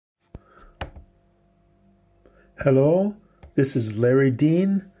Hello, this is Larry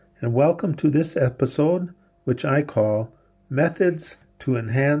Dean, and welcome to this episode, which I call Methods to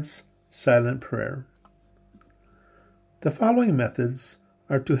Enhance Silent Prayer. The following methods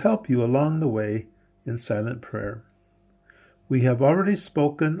are to help you along the way in silent prayer. We have already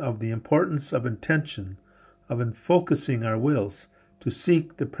spoken of the importance of intention, of focusing our wills to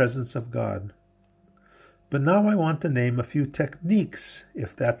seek the presence of God. But now I want to name a few techniques,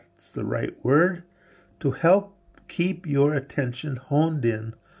 if that's the right word, to help keep your attention honed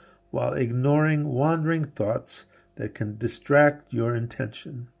in while ignoring wandering thoughts that can distract your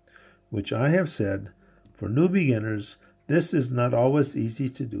intention, which I have said, for new beginners, this is not always easy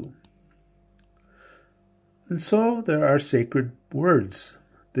to do. And so there are sacred words.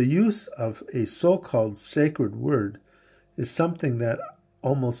 The use of a so-called sacred word is something that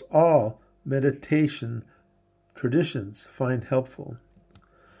almost all meditation traditions find helpful.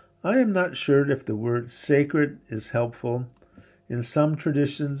 I am not sure if the word sacred is helpful. In some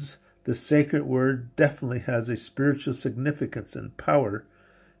traditions, the sacred word definitely has a spiritual significance and power,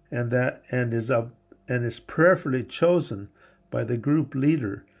 and is prayerfully chosen by the group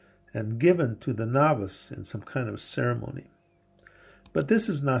leader and given to the novice in some kind of ceremony. But this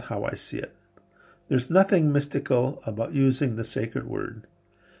is not how I see it. There's nothing mystical about using the sacred word.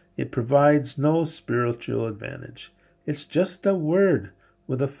 It provides no spiritual advantage. It's just a word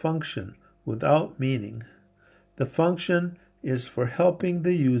with a function, without meaning. The function is for helping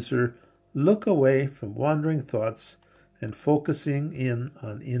the user look away from wandering thoughts and focusing in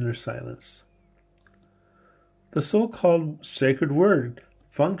on inner silence. The so-called sacred word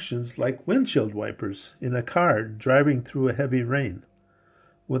functions like windshield wipers in a car driving through a heavy rain.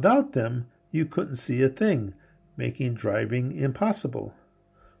 Without them, you couldn't see a thing, making driving impossible.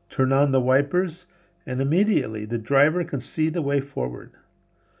 Turn on the wipers, and immediately the driver can see the way forward.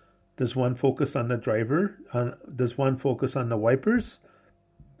 Does one focus on the driver? Does one focus on the wipers?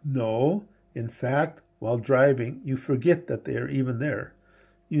 No. In fact, while driving, you forget that they are even there.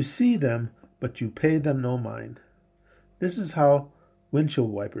 You see them, but you pay them no mind. This is how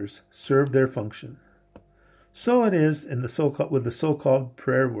windshield wipers serve their function. So it is with the so-called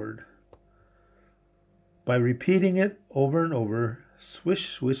prayer word. By repeating it over and over, swish,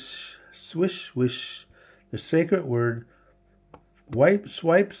 swish, swish, swish, the sacred word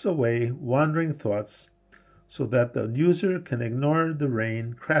swipes away wandering thoughts so that the user can ignore the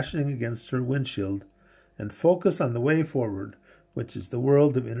rain crashing against her windshield and focus on the way forward, which is the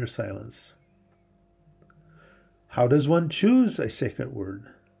world of inner silence. How does one choose a sacred word?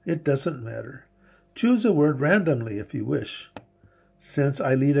 It doesn't matter. Choose a word randomly if you wish. Since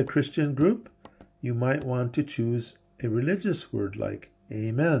I lead a Christian group, you might want to choose a religious word like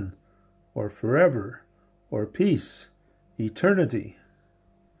Amen, or forever, or peace, eternity.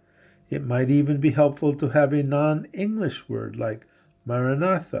 It might even be helpful to have a non-English word like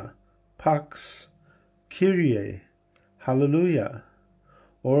Maranatha, Pax, Kyrie, Hallelujah,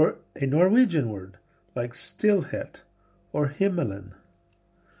 or a Norwegian word like Stillhet or Himmelen.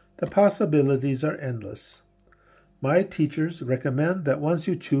 The possibilities are endless. My teachers recommend that once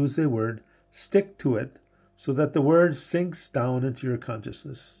you choose a word, stick to it so that the word sinks down into your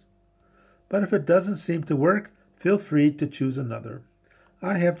consciousness. But if it doesn't seem to work, feel free to choose another.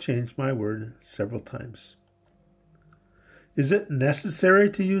 I have changed my word several times. Is it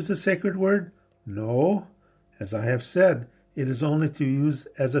necessary to use a sacred word? No. As I have said, it is only to use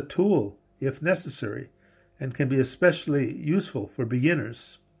as a tool, if necessary, and can be especially useful for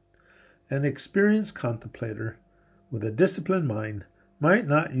beginners. An experienced contemplator with a disciplined mind might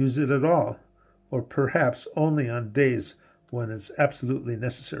not use it at all, or perhaps only on days when it's absolutely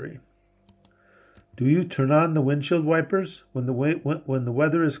necessary. Do you turn on the windshield wipers when the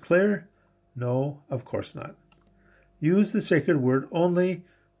weather is clear? No, of course not. Use the sacred word only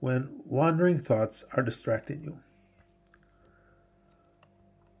when wandering thoughts are distracting you.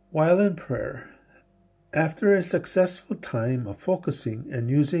 While in prayer, after a successful time of focusing and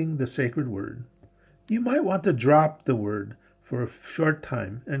using the sacred word, you might want to drop the word for a short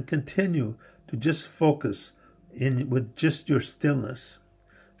time and continue to just focus with just your stillness.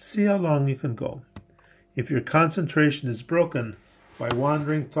 See how long you can go. If your concentration is broken by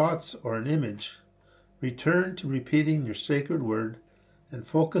wandering thoughts or an image, return to repeating your sacred word and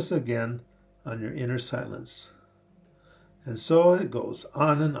focus again on your inner silence. And so it goes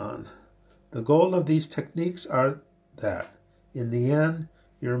on and on. The goal of these techniques are that, in the end,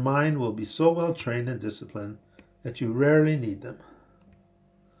 your mind will be so well trained and disciplined that you rarely need them.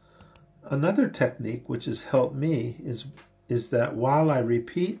 Another technique which has helped me is that while I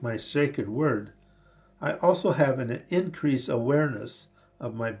repeat my sacred word, I also have an increased awareness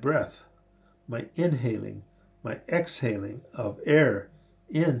of my breath, my inhaling, my exhaling of air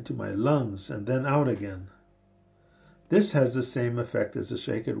into my lungs and then out again. This has the same effect as the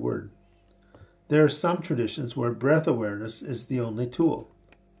sacred word. There are some traditions where breath awareness is the only tool.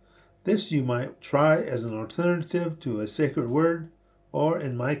 This you might try as an alternative to a sacred word, or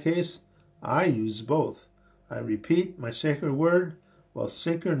in my case, I use both. I repeat my sacred word while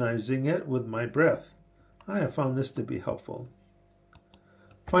synchronizing it with my breath. I have found this to be helpful.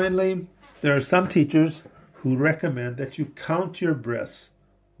 Finally, there are some teachers who recommend that you count your breaths.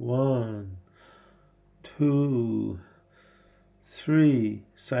 1, 2, 3,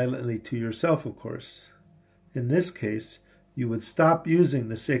 silently to yourself, of course. In this case, you would stop using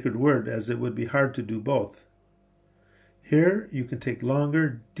the sacred word as it would be hard to do both. Here, you can take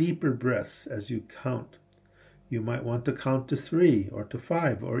longer, deeper breaths as you count. You might want to count to 3 or to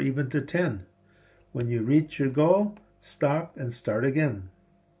 5 or even to 10. When you reach your goal, stop and start again.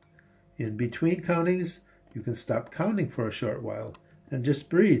 In between countings, you can stop counting for a short while and just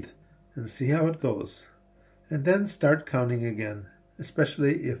breathe and see how it goes. And then start counting again,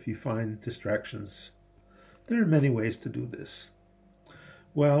 especially if you find distractions. There are many ways to do this.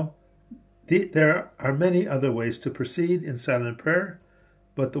 Well, there are many other ways to proceed in silent prayer,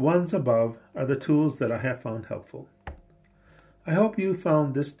 but the ones above are the tools that I have found helpful. I hope you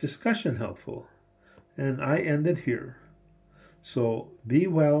found this discussion helpful, and I end it here. So be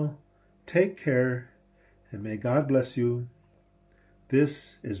well, take care, and may God bless you.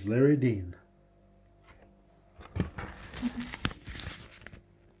 This is Larry Dean.